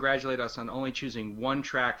to congratulate us on only choosing one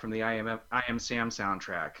track from the I Am Sam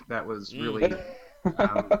soundtrack. That was really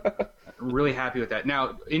really happy with that.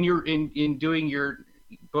 Now, in doing your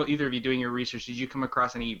either of you doing your research, did you come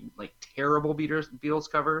across any like terrible Beatles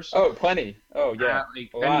covers? Oh, plenty. Oh, yeah.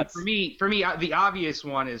 Lots. For me, the obvious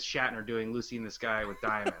one is Shatner doing "Lucy in the Sky with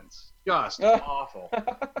Diamonds." Just awful.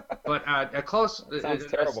 But a close, Sounds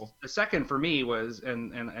terrible. The second for me was,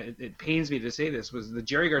 and it pains me to say this, was the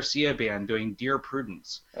Jerry Garcia band doing "Dear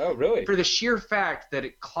Prudence." Oh, really? For the sheer fact that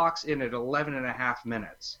it clocks in at 11 and a half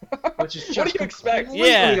minutes, which is just What do you expect?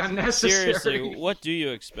 completely unnecessary. Seriously, what do you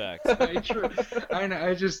expect? I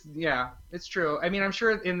know. It's true. I mean, I'm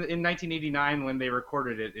sure in 1989 when they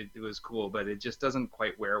recorded it, it was cool, but it just doesn't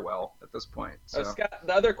quite wear well at this point. So. Scott,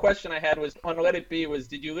 the other question I had was on Let It Be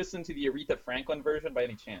did you listen to the Aretha Franklin version by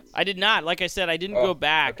any chance? I did not. Like I said, I didn't go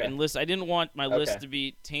back okay. and list. I didn't want my list Okay. to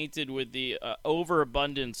be tainted with the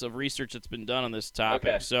overabundance of research that's been done on this topic.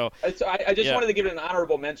 Okay. So, I just wanted to give it an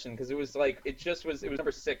honorable mention because it was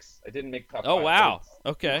number 6. I didn't make top 5. oh wow, So it's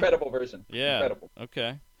okay, incredible version. yeah, Incredible.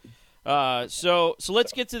 okay. So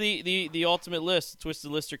let's get to the ultimate list,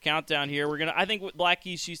 Twisted Lister countdown here. I think with Black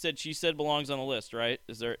Keys, she said belongs on the list, right?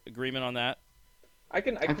 Is there agreement on that? I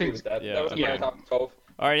can agree with that. Yeah, That was my top 12.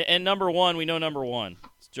 All right, and number one, we know number one.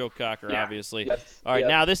 It's Joe Cocker, obviously. Yes. All right, Yeah.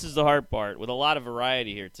 now this is the hard part with a lot of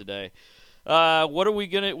variety here today. What are we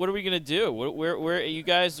gonna do? Where you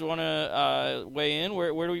guys want to weigh in?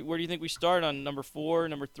 Where do you think we start on number 4,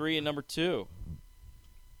 number 3, and number 2?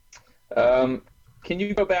 Can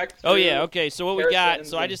you go back? Oh yeah, okay. So what we got?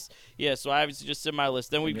 So I obviously just said my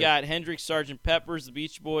list. Then we've got Hendrix, Sgt. Pepper's, The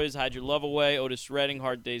Beach Boys, Hide Your Love Away, Otis Redding,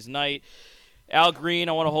 Hard Day's Night, Al Green,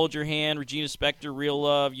 I Want to Hold Your Hand, Regina Spektor, Real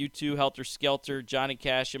Love, U2, Helter Skelter, Johnny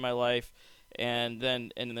Cash, In My Life, and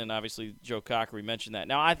then obviously Joe Cocker. We mentioned that.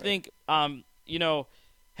 Now I think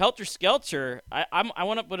Helter Skelter, I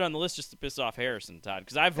want to put it on the list just to piss off Harrison, Todd,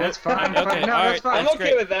 because I've That's fine. Okay, No, all that's right, fine. I'm that's okay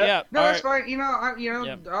great. with that. Yeah, No, all that's right. fine.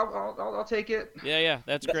 I'll take it. Yeah,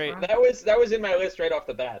 that's great. fine. That was in my list right off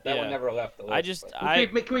the bat. That Yeah. one never left the list.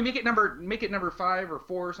 Can we make it number 5 or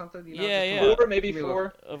 4 or something? Yeah. 4, maybe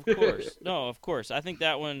 4. Of course. No, of course. I think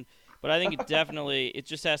that one, but I think it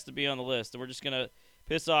just has to be on the list, and we're just gonna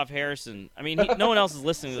piss off Harrison. I mean, no one else is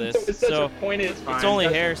listening to It's this, such so a pointed. it's only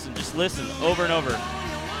Harrison. Just listen over and over.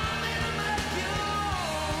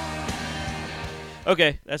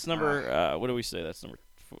 Okay, that's number. What do we say? That's number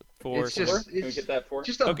 4. It's just, Can we get that 4?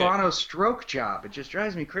 just a Okay. Bono stroke job. It just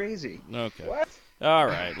drives me crazy. Okay. What? All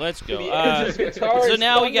right, let's go. The edge of his guitar So is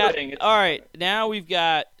now we got. thundering. It's- All right, now we've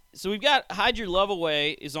got. So we've got Hide Your Love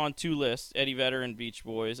Away is on 2 lists, Eddie Vedder and Beach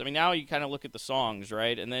Boys. I mean, now you kind of look at the songs,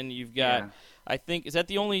 right? And then you've got, Yeah. I think, is that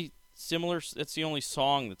the only that's the only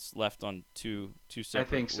song that's left on two separate I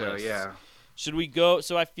think so. lists. Yeah. Should we go?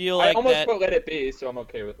 So I feel I like almost that. put Let It Be, so I'm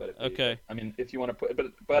okay with Let It Be. Okay. I mean, if you want to put,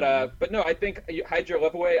 but no, I think Hide Your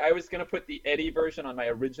Love Away. I was gonna put the Eddie version on my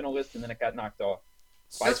original list, and then it got knocked off.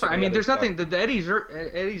 That's fine. I mean, there's stuff. nothing. The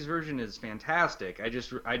Eddie's version is fantastic. I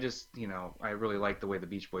just, I really like the way the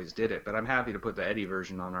Beach Boys did it. But I'm happy to put the Eddie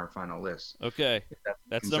version on our final list. Okay,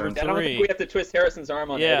 that's concerned. number I don't think 3. we have to twist Harrison's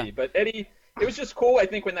arm on Yeah. Eddie, but Eddie, it was just cool. I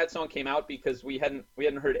think when that song came out because we hadn't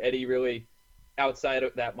heard Eddie really outside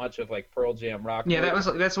of that much of like Pearl Jam rock. Yeah,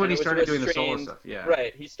 that's when And he it was started doing the solo restrained. stuff. Yeah.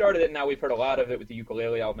 Right, he started it. And now we've heard a lot of it with the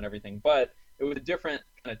ukulele album and everything, but it was a different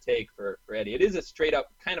kind of take for Eddie. It is a straight up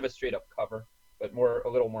cover, but a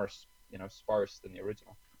little more sparse than the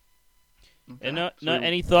original. And So-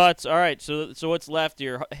 any thoughts? All right, so what's left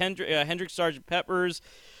here? Hendrix, Sgt. Pepper's,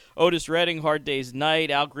 Otis Redding, Hard Day's Night,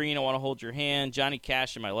 Al Green, I Want to Hold Your Hand, Johnny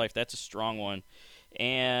Cash, In My Life. That's a strong one.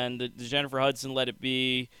 And the Jennifer Hudson, Let It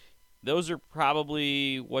Be. Those are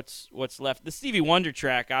probably what's left. The Stevie Wonder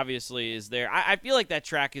track obviously is there. I feel like that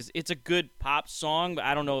track it's a good pop song, but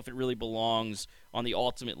I don't know if it really belongs on the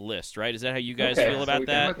ultimate list. Right? Is that how you guys Okay, feel so about we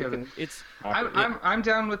can that? look at it. It's I'm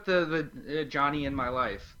down with the Johnny in My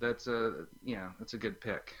Life. That's that's a good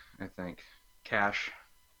pick. I think. Cash.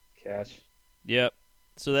 yep.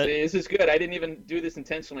 So that See, this is good. I didn't even do this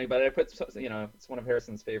intentionally, but I put it's one of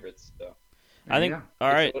Harrison's favorites. So I think. There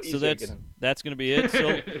All right, It's a so little easier to that's going to be it. So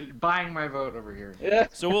you go. Buying my vote over here. Yeah.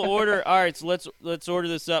 So we'll order. All right, so let's order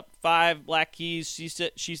this up. 5 Black Keys. She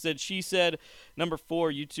said. Number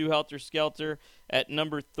 4, U2 Helter Skelter. At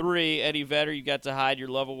number 3, Eddie Vedder, You Got to Hide Your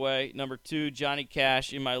Love Away. Number 2, Johnny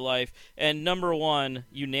Cash, In My Life. And number 1,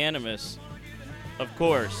 unanimous, of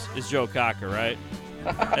course, is Joe Cocker. Right?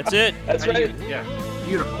 That's it. That's right. Yeah,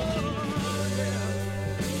 beautiful.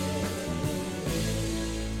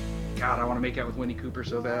 God, I want to make out with Winnie Cooper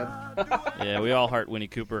so bad. Yeah, we all heart Winnie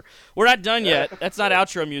Cooper. We're not done yet. That's not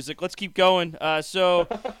outro music. Let's keep going. So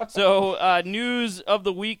news of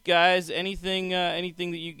the week, guys. Anything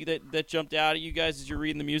that jumped out at you guys as you're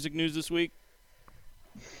reading the music news this week?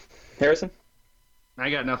 Harrison? I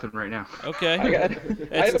got nothing right now. Okay. I have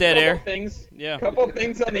That's a dead couple air. Things, Yeah. couple of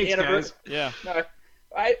things on the Thanks, anniversary. Yeah. No,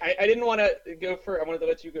 I didn't want to go first. I wanted to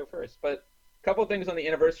let you go first, but a couple of things on the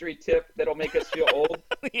anniversary tip that'll make us feel old.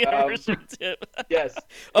 The anniversary tip. Yes.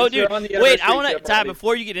 Oh, Since you're dude. on the Wait, I anniversary want to tip Ty, already.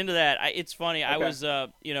 before you get into that. It's funny. I Okay. was,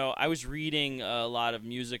 I was reading a lot of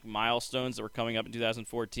music milestones that were coming up in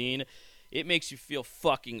 2014. It makes you feel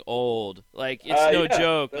fucking old. Like it's no yeah,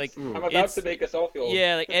 joke. that's- Like I'm about it's- to make us all feel old.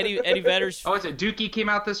 yeah, like Eddie Vedder's. Oh, is it Dookie came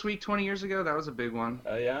out this week 20 years ago? That was a big one.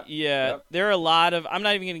 Yeah. Yeah, Yep. there are a lot of. I'm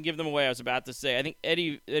not even going to give them away. I was about to say. I think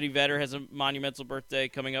Eddie Vedder has a monumental birthday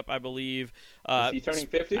coming up. I believe. Is he turning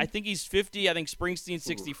 50? I think he's 50. I think Springsteen's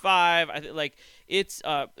 65. It's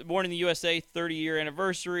Born in the USA 30-year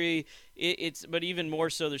anniversary. But even more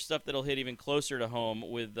so, there's stuff that'll hit even closer to home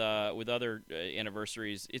with other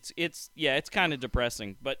anniversaries. It's kind of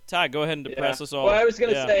depressing. But Ty, go ahead and depress us all. Well, I was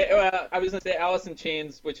gonna Yeah. say Alice in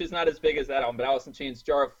Chains, which is not as big as that album, but Alice in Chains,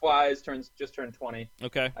 Jar of Flies just turned 20.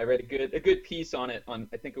 Okay. I read a good piece on it.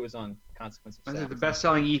 I think it was on Consequence of Was Sound. it the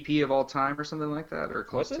best-selling EP of all time or something like that, or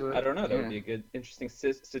close Was it? to it? I don't know. That Yeah. would be a good, interesting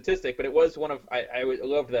statistic. But it was one of I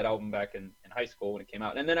loved that album back in high school when it came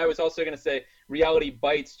out. And then I was also gonna say Reality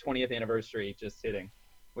Bites 20th anniversary just hitting,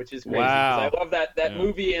 which is crazy. 'cause Wow. I love that Yeah.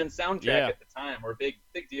 movie and soundtrack Yeah. at the time were a big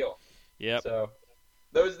deal. Yep. So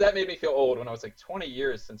that made me feel old when I was like 20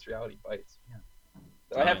 years since Reality Bites.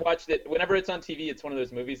 So I have watched it whenever it's on TV. It's one of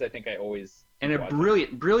those movies I think I always And a watch.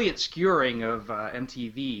 brilliant skewering of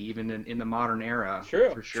MTV, even in the modern era.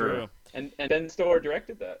 True. For sure. True. And Ben Stiller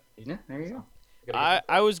directed that. Yeah, there you go.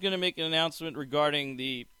 I was going to make an announcement regarding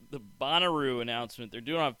the Bonnaroo announcement. They're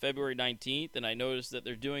doing it on February 19th, and I noticed that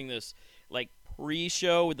they're doing this like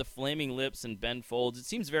pre-show with the Flaming Lips and Ben Folds. It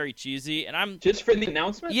seems very cheesy, and I'm Just for the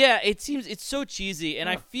announcement? yeah, it's so cheesy, and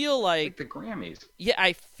I feel Like like the Grammys.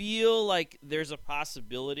 I feel like there's a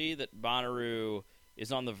possibility that Bonnaroo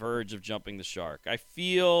is on the verge of jumping the shark. I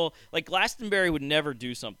feel like Glastonbury would never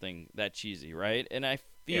do something that cheesy, right? And I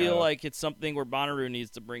feel Yeah. like it's something where Bonnaroo needs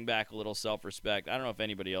to bring back a little self-respect. I don't know if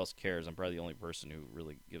anybody else cares. I'm probably the only person who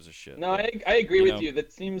really gives a shit. No, but, I agree you with know. you.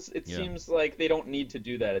 That seems like they don't need to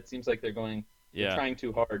do that. It seems like they're yeah. trying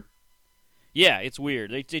too hard. Yeah, it's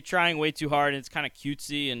weird. They're trying way too hard, and it's kind of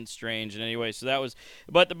cutesy and strange. And anyway, so that was.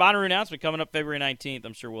 But the Bonnaroo announcement coming up February 19th.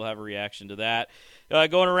 I'm sure we'll have a reaction to that.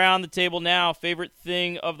 Going around the table now. Favorite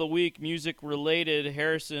thing of the week, music related.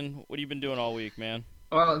 Harrison, what have you been doing all week, man?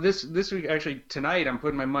 Well, this week, actually, tonight, I'm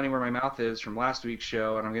putting my money where my mouth is from last week's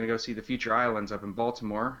show, and I'm going to go see the Future Islands up in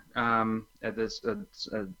Baltimore at this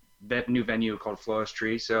new venue called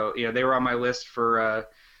Flowistry. So, they were on my list for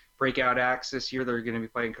breakout acts this year. They're going to be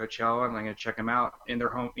playing Coachella, and I'm going to check them out in their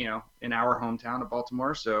home, in our hometown of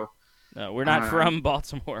Baltimore. So, No, we're not from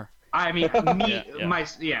Baltimore. I mean, me,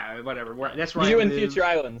 Yeah. whatever. That's where You I and live. Future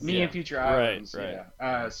Islands. Me Yeah. and Future Right, Islands. right.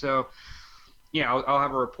 Yeah. So, I'll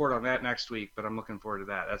have a report on that next week, but I'm looking forward to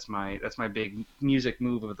that. That's my big music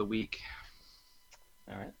move of the week.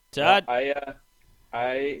 All right. Todd? Well,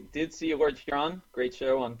 I did see Lord Huron, great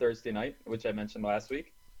show on Thursday night, which I mentioned last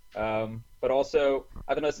week. But also,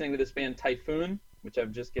 I've been listening to this band Typhoon, which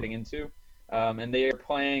I'm just getting into, and they are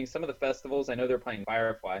playing some of the festivals. I know they're playing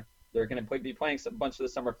Firefly. They're going to be playing a bunch of the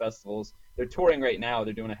summer festivals. They're touring right now.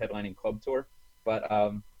 They're doing a headlining club tour.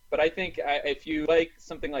 But I think if you like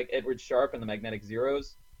something like Edward Sharpe and the Magnetic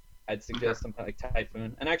Zeros, I'd suggest something like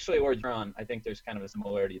Typhoon. And actually, Lord Huron, I think there's kind of a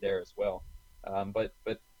similarity there as well. But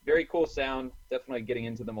very cool sound. Definitely getting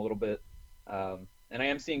into them a little bit. And I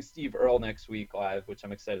am seeing Steve Earle next week live, which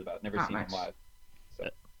I'm excited about. Never seen him nice. live. So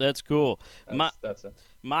That's cool. that's it.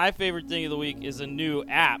 My favorite thing of the week is a new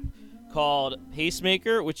app called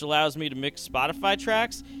Pacemaker, which allows me to mix Spotify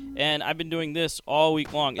tracks, and I've been doing this all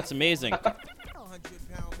week long. It's amazing.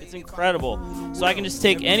 It's incredible. So I can just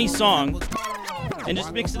take any song and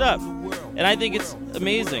just mix it up, and I think it's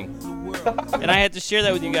amazing. And I had to share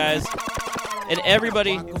that with you guys, and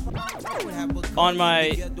everybody on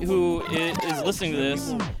who is listening to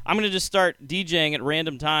this. I'm going to just start DJing at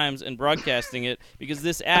random times and broadcasting it because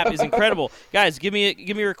this app is incredible. Guys, give me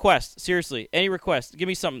a request. Seriously, any request. Give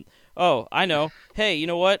me something. Oh, I know. Hey, you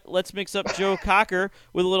know what? Let's mix up Joe Cocker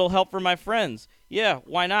with a little help from my friends. Yeah,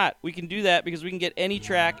 why not? We can do that because we can get any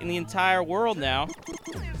track in the entire world now.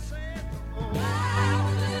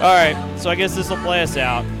 All right, so I guess this will play us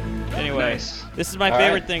out. Anyway, Nice. this is my All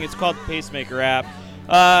favorite right. thing. It's called the Pacemaker app.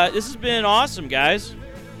 This has been awesome, guys.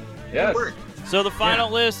 Yes. So the final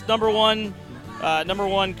list, number one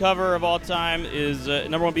cover of all time is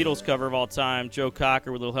number one Beatles cover of all time, Joe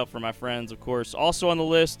Cocker with a little help from my friends, of course. Also on the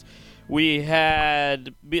list, we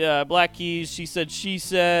had Black Keys, She Said,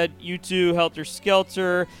 U2, Helter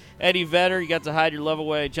Skelter, Eddie Vedder, You Got to Hide Your Love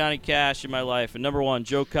Away, Johnny Cash, In My Life, and number one,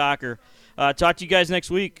 Joe Cocker. Talk to you guys next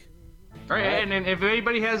week. All right, and if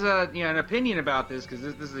anybody has an opinion about this, because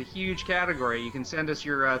this is a huge category, you can send us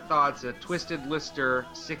your thoughts at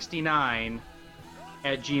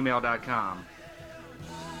twistedlister69@gmail.com.